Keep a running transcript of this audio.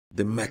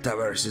The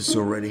Metaverse is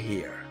already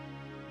here.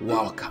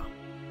 Welcome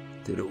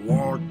to the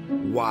World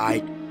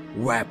Wide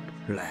Webb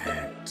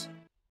Land.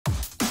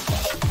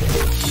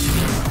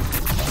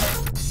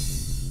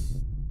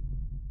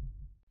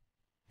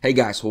 Hey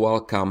guys,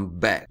 welcome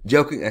back.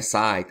 Joking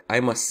aside, I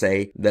must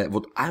say that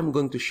what I'm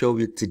going to show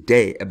you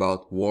today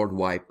about World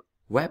Wide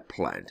Webb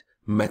Land,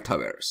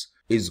 Metaverse,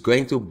 is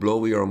going to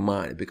blow your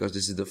mind because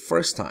this is the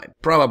first time,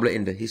 probably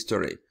in the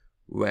history,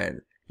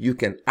 when you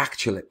can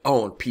actually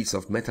own a piece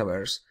of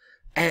Metaverse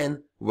and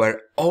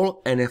where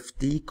all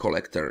NFT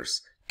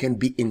collectors can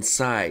be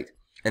inside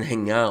and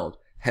hang out,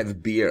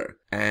 have beer,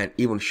 and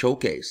even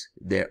showcase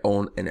their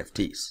own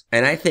NFTs.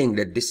 And I think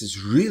that this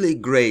is really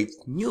great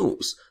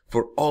news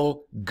for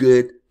all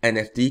good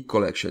NFT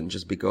collection,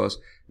 just because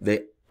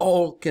they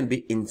all can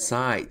be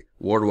inside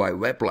World Wide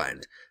Webb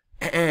Land.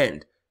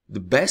 And the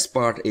best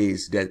part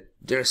is that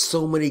there are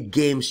so many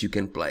games you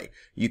can play.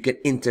 You can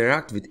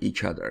interact with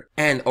each other.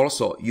 And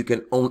also, you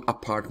can own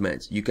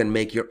apartments. You can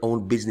make your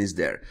own business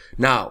there.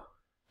 Now,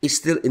 it's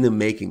still in the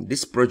making.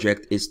 This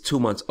project is 2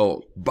 months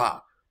old,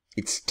 but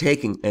it's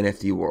taking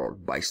NFT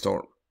world by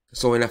storm.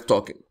 So enough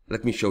talking.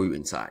 Let me show you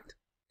inside.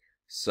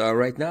 So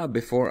right now,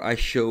 before I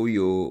show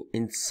you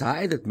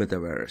inside that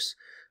Metaverse,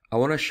 I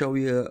want to show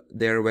you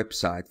their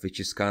website, which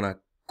is kind of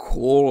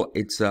cool.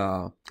 It's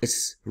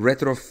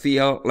retro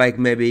feel, like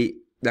maybe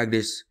like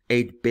this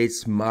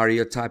 8-bits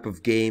Mario type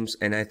of games,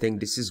 and I think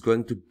this is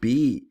going to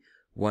be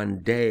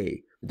one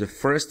day the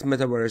first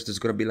Metaverse that's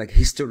going to be like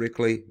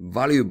historically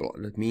valuable.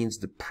 That means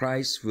the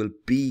price will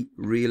be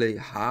really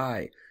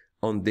high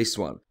on this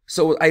one.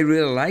 So what I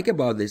really like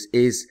about this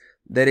is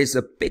there is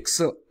a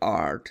pixel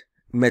art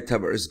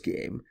Metaverse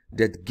game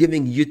that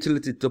giving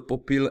utility to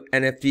popular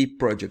NFT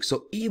projects.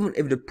 So even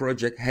if the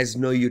project has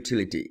no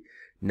utility,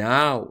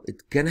 now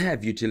it can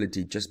have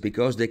utility just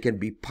because they can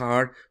be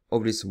part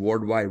of this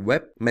World Wide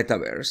Web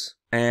Metaverse.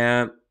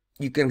 And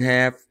you can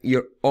have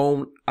your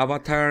own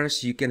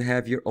avatars, you can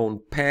have your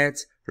own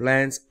pets,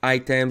 lands,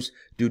 items,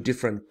 do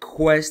different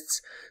quests.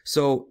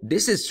 So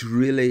this is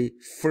really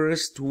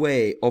first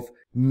way of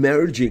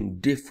merging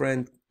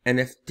different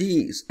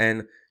NFTs,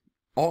 and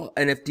all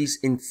NFTs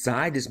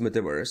inside this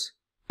Metaverse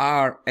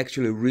are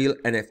actually real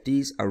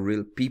NFTs, are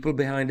real people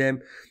behind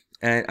them.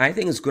 And I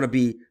think it's going to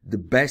be the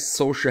best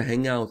social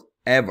hangout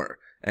ever.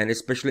 And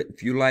especially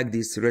if you like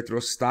these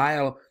retro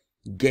style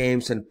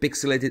games and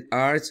pixelated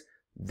arts,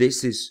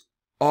 this is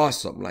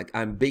awesome. Like,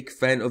 I'm big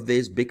fan of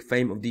this, big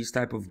fan of these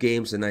type of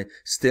games, and I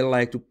still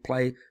like to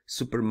play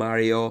Super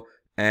Mario.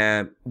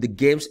 And the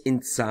games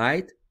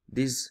inside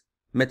this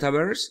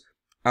Metaverse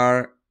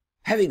are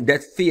having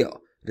that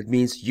feel. That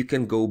means you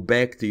can go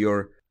back to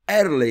your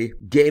early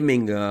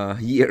gaming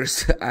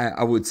years,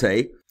 I would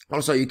say.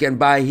 Also, you can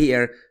buy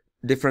here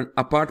different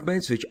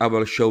apartments, which I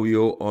will show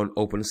you on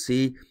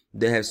Opensea.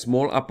 They have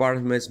small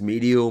apartments,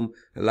 medium,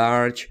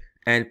 large,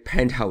 and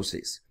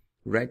penthouses.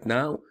 Right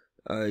now,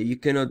 you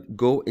cannot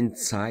go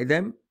inside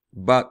them,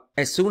 but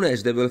as soon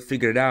as they will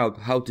figure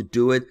out how to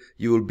do it,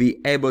 you will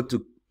be able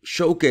to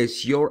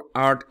showcase your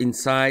art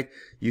inside.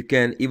 You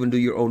can even do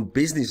your own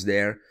business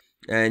there,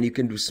 and you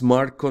can do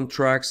smart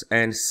contracts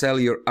and sell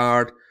your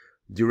art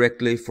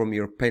directly from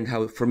your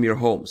penthouse, from your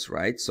homes,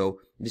 right?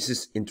 So this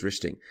is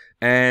interesting.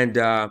 And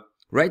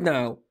right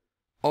now,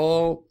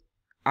 all,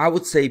 I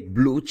would say,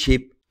 blue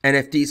chip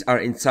NFTs are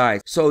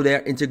inside. So they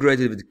are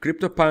integrated with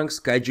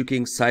CryptoPunks, Kaiju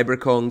Kings,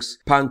 CyberKongs,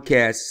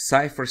 Punkcats,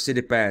 Cypher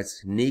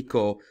CityPads,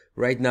 Nico.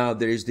 Right now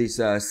there is this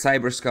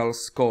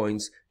Cyberskulls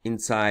coins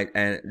inside,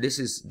 and this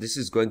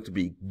is going to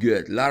be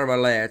good. Larva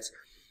Lads.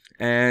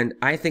 And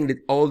I think that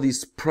all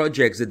these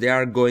projects that they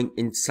are going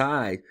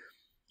inside,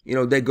 you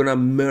know, they're gonna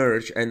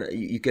merge, and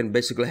you can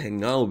basically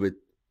hang out with,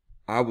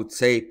 I would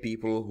say,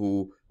 people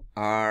who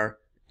are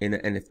in the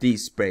NFT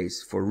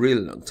space for a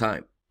really long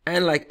time.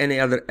 And like any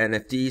other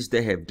NFTs,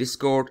 they have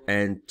Discord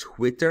and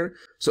Twitter.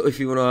 So if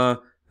you wanna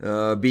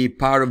be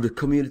part of the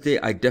community,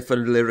 I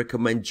definitely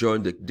recommend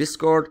join the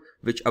Discord,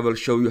 which I will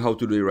show you how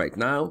to do right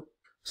now.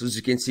 So as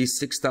you can see,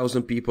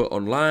 6,000 people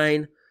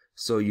online.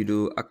 So you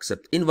do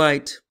accept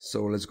invite.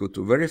 So let's go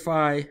to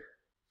verify.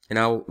 And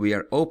now we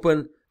are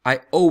open.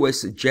 I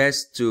always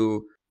suggest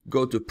to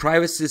go to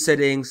privacy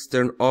settings,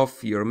 turn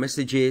off your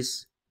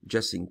messages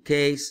just in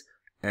case.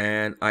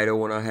 And I don't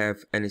want to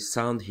have any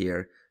sound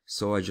here.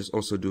 So I just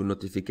also do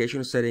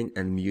notification setting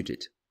and mute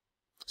it.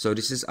 So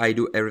this is I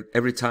do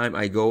every time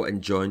I go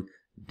and join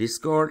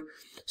Discord.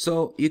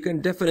 So you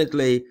can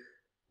definitely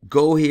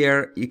go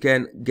here. You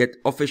can get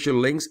official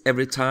links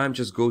every time.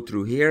 Just go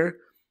through here.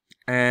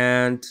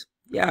 And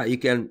yeah, you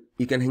can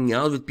hang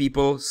out with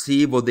people,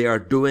 see what they are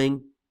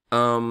doing,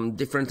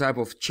 different type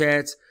of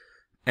chats,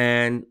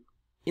 and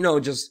you know,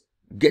 just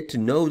get to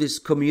know this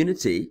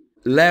community,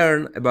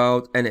 learn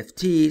about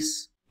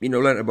NFTs, you know,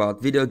 learn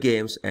about video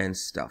games and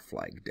stuff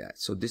like that.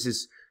 So this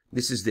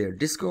is their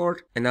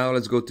Discord. And now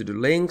let's go to the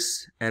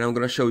links, and I'm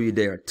gonna show you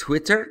their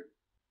Twitter,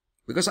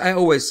 because I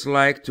always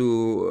like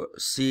to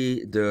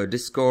see the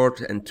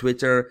Discord and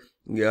Twitter,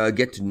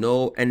 get to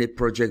know any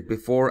project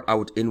before I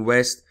would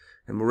invest.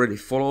 I'm already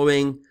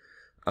following.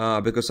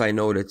 because I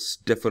know that's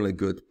definitely a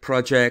good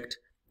project.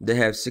 They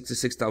have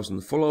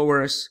 66,000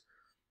 followers,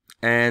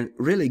 and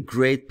really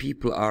great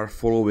people are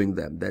following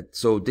them.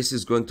 So this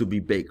is going to be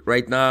big.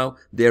 Right now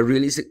they're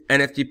releasing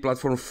NFT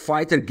platform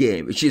fighter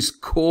game, which is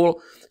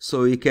cool.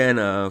 So you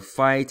can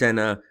fight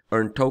and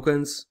earn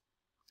tokens.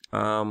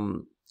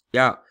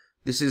 Yeah,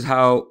 this is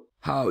how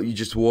you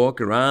just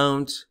walk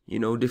around, you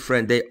know,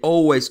 different. They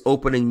always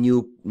opening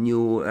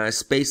new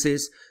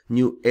spaces,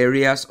 new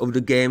areas of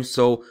the game.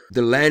 So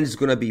the land is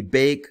gonna be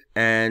big,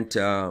 and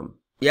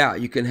yeah,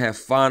 you can have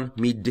fun,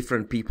 meet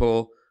different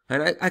people.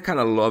 And I kind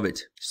of love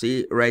it.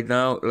 See, right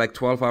now, like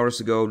 12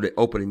 hours ago, they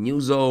opened a new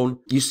zone.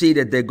 You see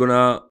that they're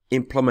gonna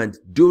implement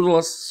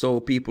doodles, so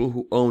people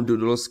who own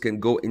doodles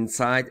can go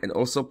inside and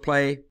also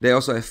play. They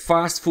also have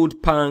fast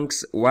food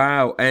punks,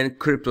 wow, and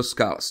crypto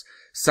skulls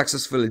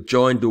successfully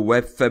joined the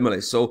web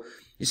family. So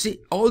you see,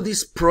 all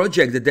these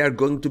projects that they are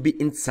going to be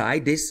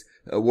inside this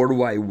World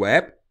Wide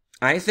Web,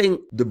 I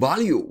think the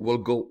value will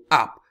go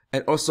up,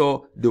 and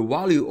also the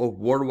value of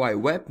World Wide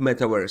Web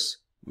Metaverse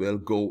will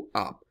go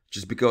up,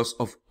 just because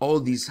of all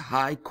these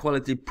high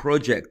quality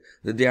projects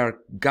that they are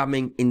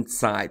coming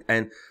inside.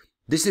 And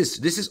this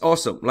is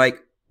awesome.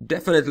 Like,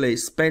 definitely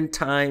spend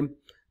time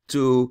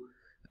to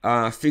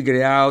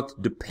figure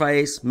out the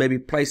place, maybe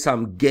play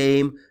some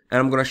game, and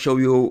I'm gonna show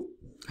you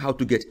how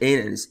to get in,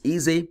 and it's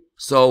easy.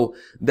 So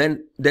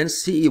then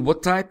see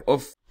what type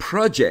of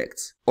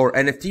projects or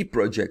NFT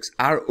projects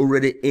are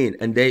already in,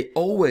 and they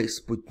always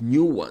put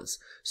new ones.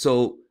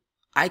 So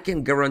I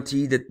can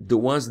guarantee that the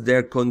ones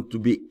they're going to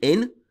be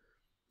in,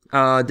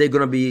 they're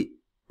gonna be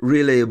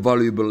really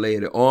valuable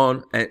later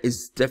on, and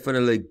it's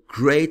definitely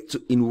great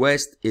to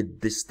invest in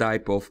this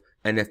type of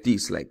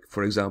NFTs, like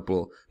for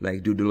example,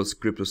 like Doodles,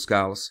 Crypto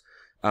Skulls,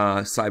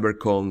 Cyber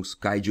Kongs,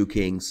 Kaiju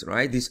Kings,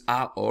 right? These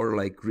are all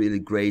like really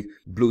great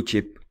blue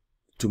chip,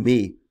 to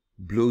me,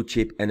 blue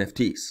chip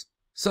NFTs.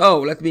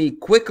 So let me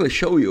quickly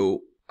show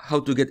you how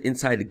to get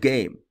inside the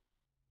game.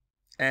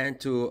 And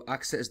to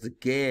access the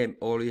game,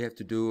 all you have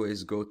to do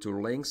is go to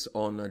links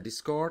on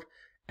Discord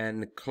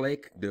and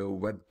click the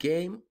web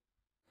game,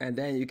 and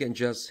then you can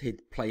just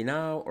hit play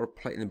now or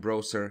play in the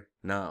browser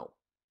now.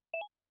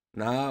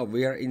 Now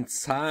we are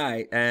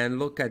inside, and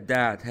look at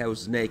that,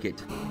 how's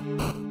naked.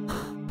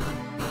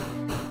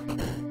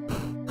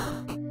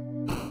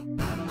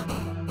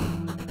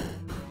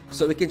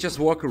 So we can just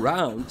walk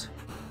around,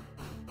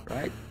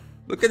 right?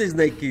 Look at this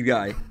naked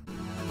guy.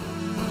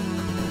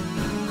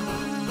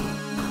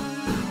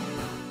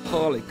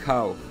 Holy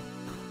cow.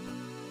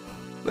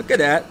 Look at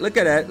that, look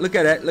at that, look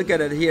at that, look at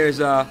it.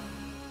 Here's a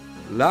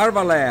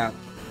Larva Lab.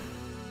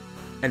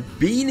 And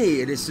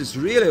Beanie, this is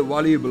really a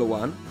valuable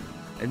one.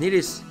 And here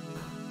is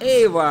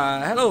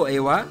Ava. Hello,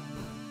 Ava.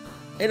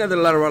 Another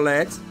Larva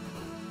Lab.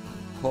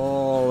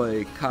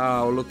 Holy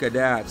cow, look at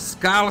that.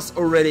 Skulls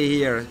already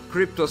here.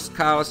 Crypto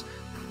skulls.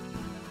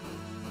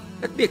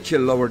 Let me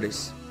actually lower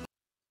this.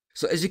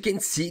 So as you can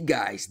see,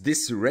 guys,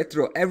 this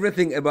retro,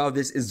 everything about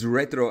this is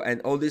retro,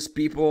 and all these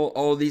people,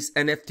 all these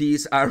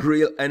NFTs are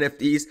real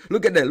NFTs.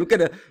 Look at that,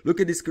 look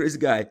at this crazy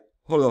guy.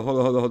 Hold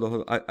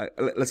on.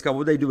 Let's go.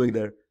 What are they doing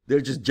there? They're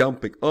just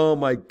jumping. Oh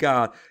my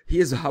god. He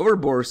has a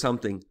hoverboard or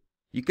something.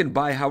 You can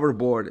buy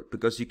hoverboard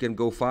because you can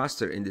go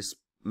faster in this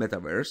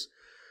metaverse.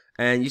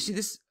 And you see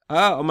this?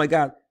 Oh my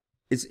god.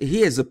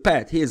 He is a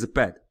pet. He is a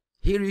pet.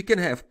 Here you can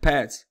have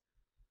pets.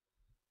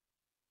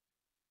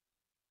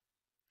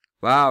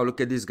 Wow, look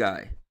at this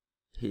guy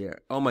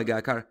here. Oh my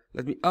god, car.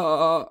 Let me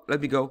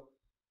let me go.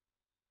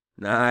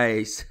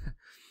 Nice.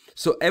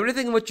 So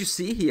everything what you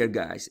see here,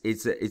 guys,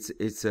 it's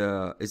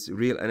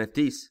real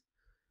NFTs.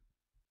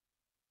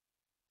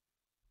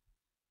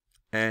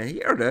 And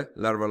here are the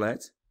larva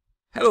lads.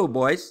 Hello,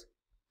 boys.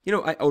 You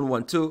know, I own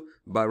one too,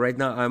 but right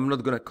now I'm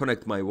not gonna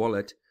connect my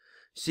wallet.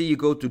 See, you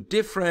go to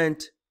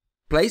different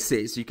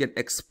places. You can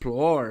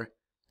explore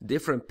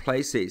different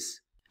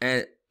places.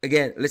 And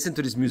again, listen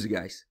to this music,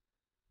 guys.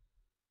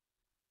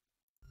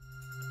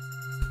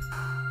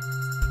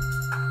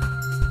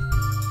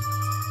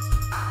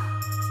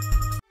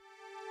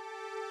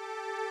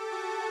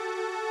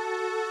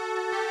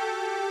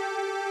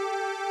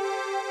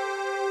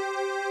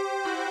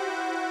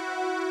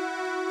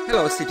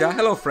 Hello, Sita.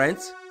 Hello,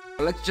 friends.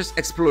 Let's just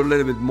explore a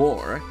little bit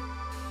more.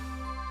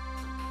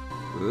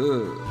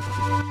 Ooh.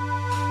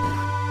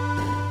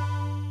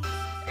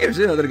 Here's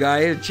another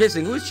guy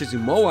chasing. Who's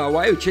chasing Moa?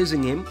 Why are you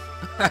chasing him?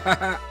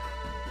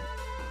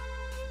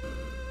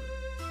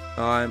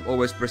 I'm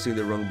always pressing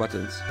the wrong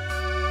buttons.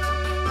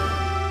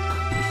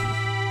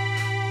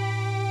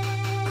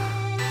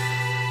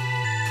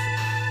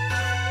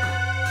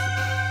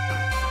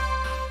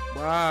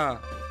 Wow.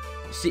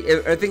 See,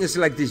 everything is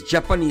like this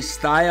Japanese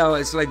style.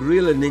 It's like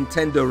real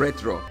Nintendo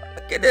retro.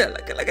 Look at it,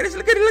 look at this,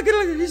 look at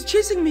it. He's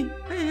chasing me.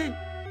 Hey.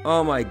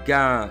 Oh my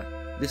god.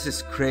 This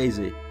is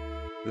crazy.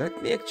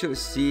 Let me actually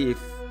see if...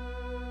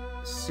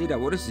 See that,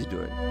 what is he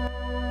doing?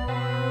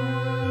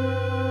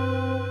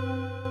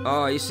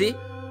 Oh, you see?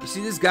 You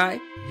see this guy?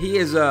 He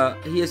is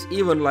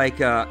even like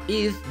a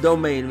ETH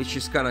domain, which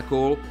is kind of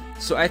cool.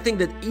 So I think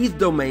that ETH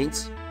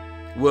domains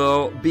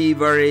will be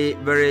very,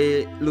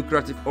 very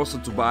lucrative also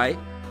to buy,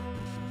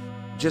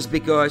 just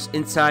because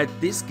inside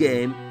this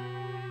game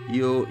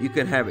you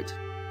can have it.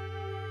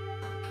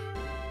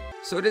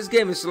 So this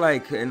game is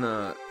like in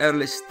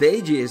early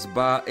stages,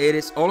 but it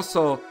is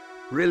also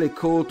really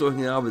cool to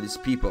hang out with these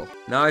people.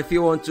 Now if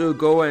you want to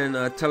go and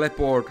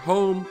teleport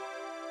home,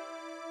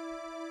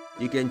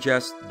 you can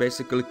just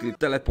basically click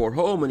teleport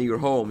home and you're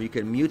home. You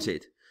can mute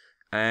it.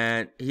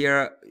 And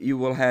here you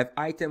will have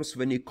items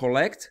when you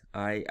collect.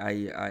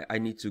 I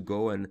need to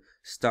go and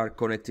start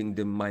connecting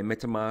my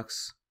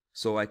Metamask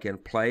so I can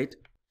play it.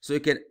 So you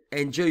can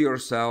enjoy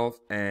yourself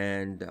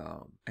and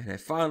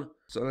have fun.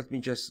 So let me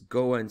just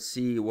go and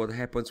see what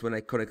happens when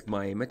I connect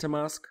my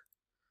Metamask.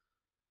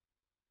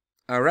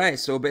 Alright,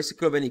 so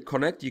basically when you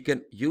connect, you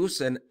can use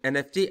an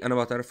NFT, an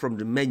avatar from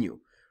the menu.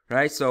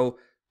 Right, so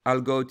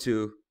I'll go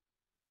to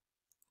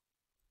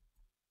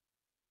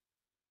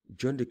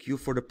join the queue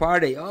for the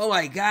party. Oh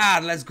my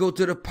god, let's go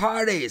to the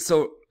party.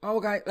 So, oh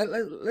guys,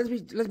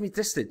 let me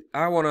test it.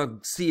 I wanna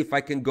see if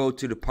I can go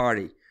to the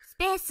party. ス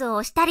ペースを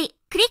押したり、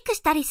クリック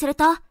したりする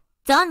と、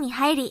ゾーンに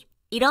入り、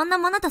いろんな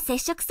ものと接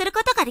触する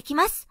ことができ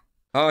ます。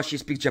Oh, she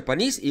speaks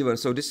Japanese even,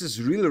 so this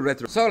is really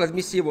retro. So let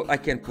me see what I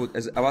can put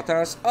as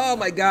avatars. Oh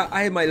my god,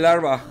 I have my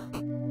larva.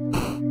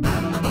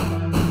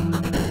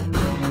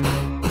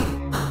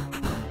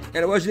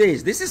 And watch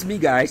this. This is me,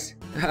 guys.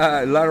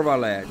 Larva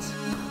lads.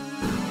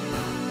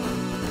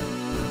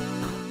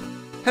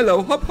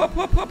 Hello, hop, hop,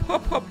 hop, hop,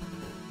 hop, hop.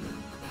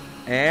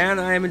 And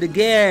I am in the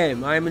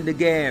game. I am in the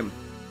game.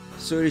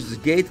 So here's the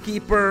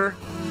gatekeeper.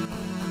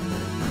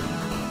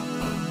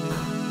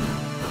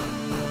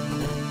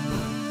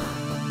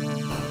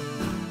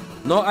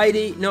 No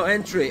ID, no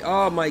entry.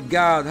 Oh my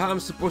god, how am I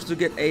supposed to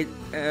get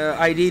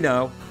ID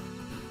now?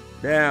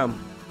 Damn.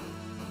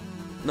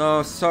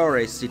 No,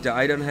 sorry, Sita,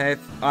 I don't have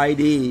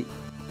ID.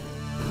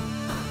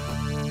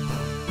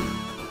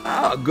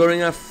 Oh,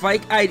 going a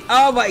fake ID.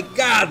 Oh my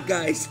god,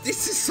 guys,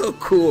 this is so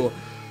cool.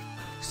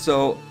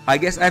 So, I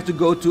guess I have to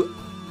go to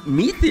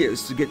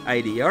Meteors to get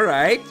ID,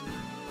 alright?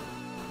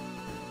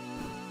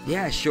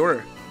 Yeah,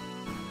 sure.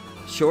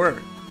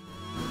 Sure.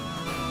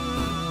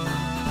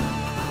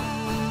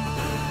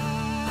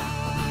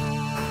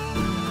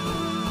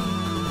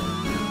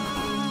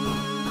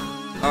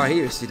 Oh,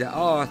 here, Sita.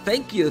 Oh,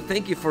 thank you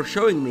for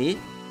showing me.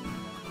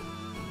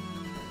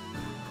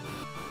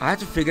 I have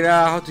to figure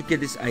out how to get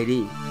this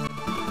ID.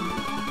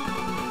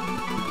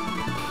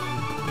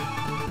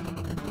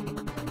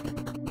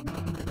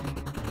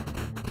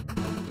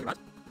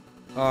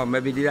 Oh,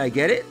 maybe did I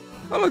get it?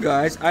 Hello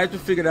guys, I have to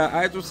figure out,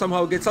 I have to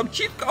somehow get some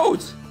cheat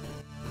codes.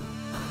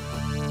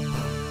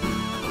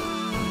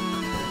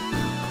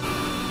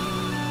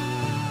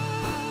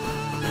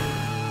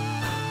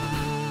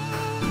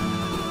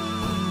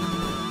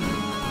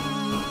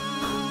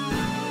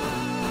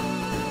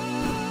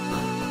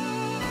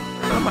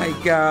 Oh my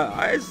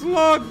god, it's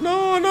locked.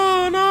 No,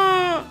 no,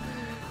 no.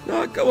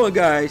 No, come on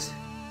guys.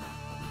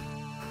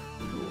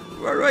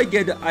 Where do I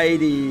get the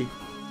ID?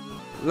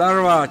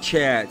 Larva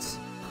chats.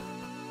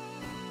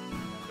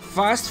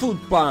 Fast food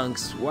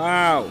punks.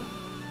 Wow.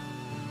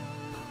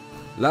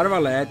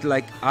 Larvalet,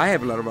 like I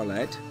have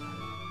Larvalet.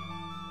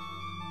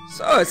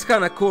 So it's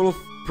kind of cool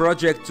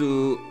project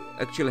to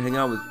actually hang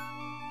out with.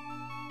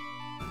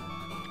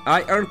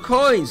 I earn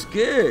coins.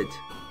 Good.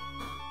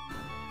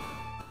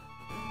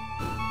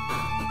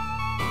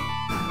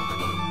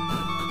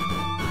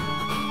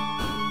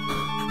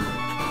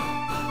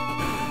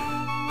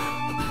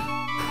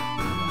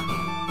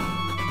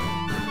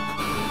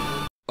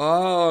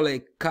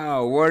 Holy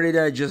cow, where did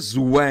I just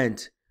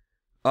went?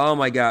 Oh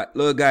my god.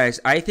 Look guys,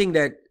 I think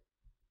that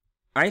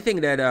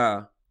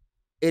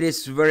it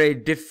is very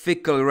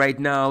difficult right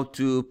now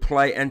to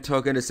play and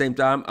talk at the same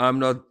time. I'm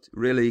not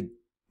really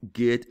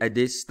good at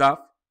this stuff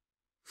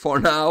for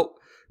now,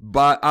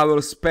 but I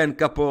will spend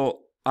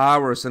couple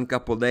hours and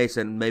couple days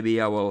and maybe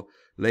I will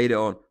later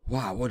on.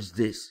 Wow, what is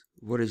this?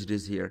 What is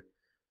this here?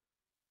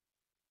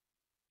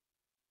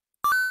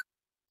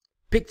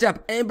 Picked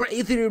up Amber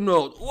Ethereum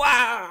node.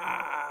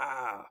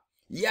 Wow!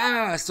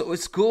 Yeah, so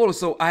it's cool.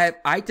 So I have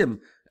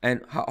item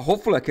and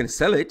hopefully I can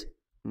sell it.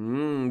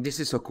 This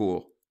is so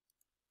cool.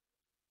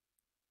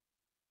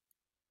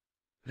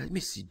 Let me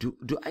see.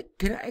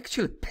 Can I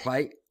actually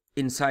play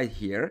inside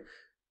here?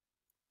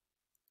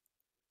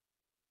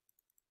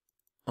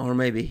 Or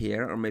maybe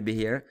here, or maybe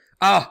here.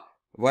 Ah,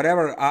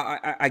 whatever.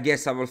 I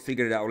guess I will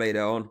figure it out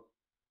later on.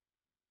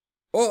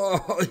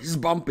 Oh, he's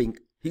bumping.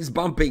 He's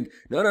bumping.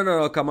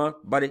 No. Come on,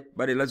 buddy.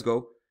 Let's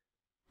go.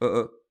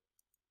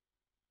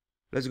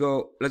 Let's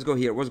go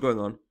here. What's going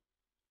on?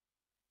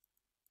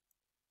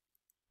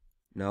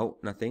 No,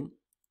 nothing.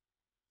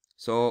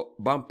 So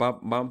bump.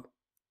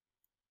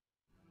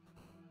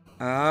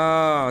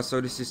 Ah, so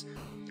this is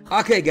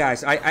okay,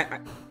 guys. I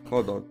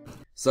hold on.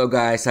 So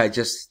guys, I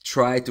just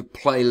tried to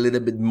play a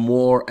little bit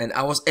more and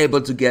I was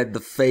able to get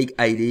the fake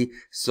ID.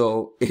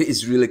 So it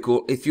is really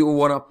cool. If you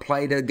wanna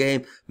play the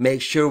game,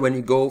 make sure when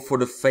you go for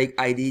the fake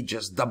ID,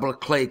 just double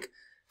click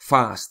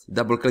fast.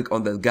 Double click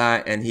on that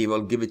guy and he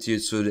will give it to you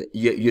so that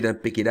you then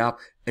pick it up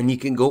and you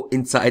can go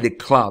inside the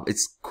club.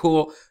 It's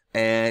cool.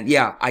 And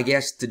yeah, I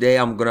guess today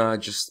I'm gonna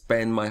just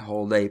spend my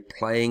whole day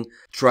playing,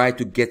 try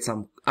to get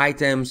some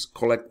items,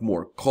 collect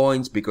more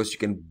coins, because you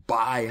can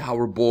buy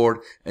hoverboard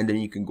and then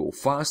you can go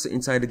faster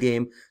inside the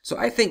game. So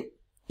I think,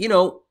 you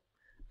know,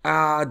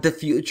 the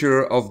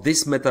future of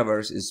this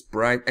metaverse is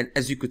bright, and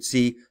as you could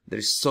see,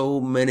 there's so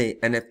many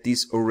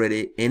NFTs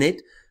already in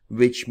it,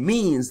 which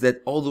means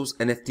that all those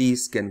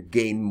NFTs can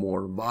gain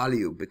more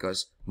value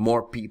because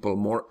more people,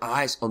 more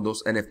eyes on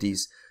those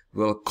NFTs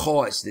will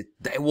cause that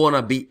they want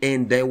to be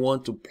in, they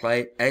want to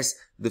play as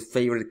the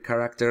favorite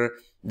character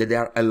that they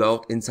are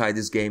allowed inside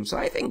this game. So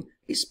I think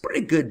it's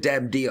pretty good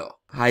damn deal.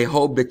 I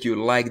hope that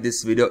you like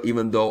this video,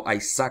 even though I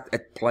sucked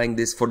at playing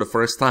this for the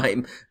first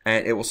time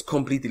and it was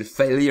completely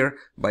failure.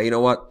 But you know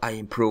what? I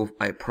improve,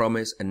 I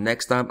promise. And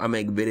next time I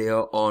make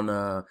video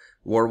on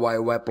World Wide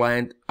Webb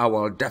Land, I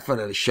will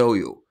definitely show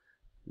you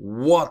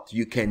what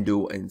you can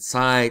do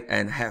inside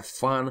and have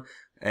fun.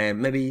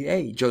 And maybe,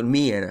 hey, join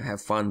me and have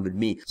fun with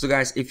me. So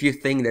guys, if you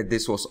think that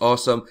this was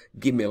awesome,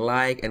 give me a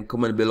like and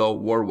comment below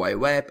World Wide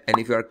Web. And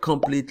if you are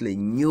completely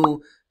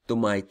new to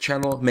my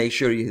channel, make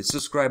sure you hit the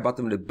subscribe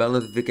button with the bell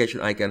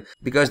notification icon,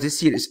 because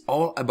this year is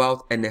all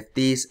about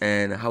NFTs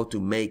and how to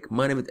make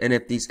money with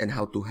NFTs and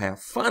how to have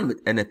fun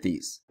with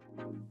NFTs.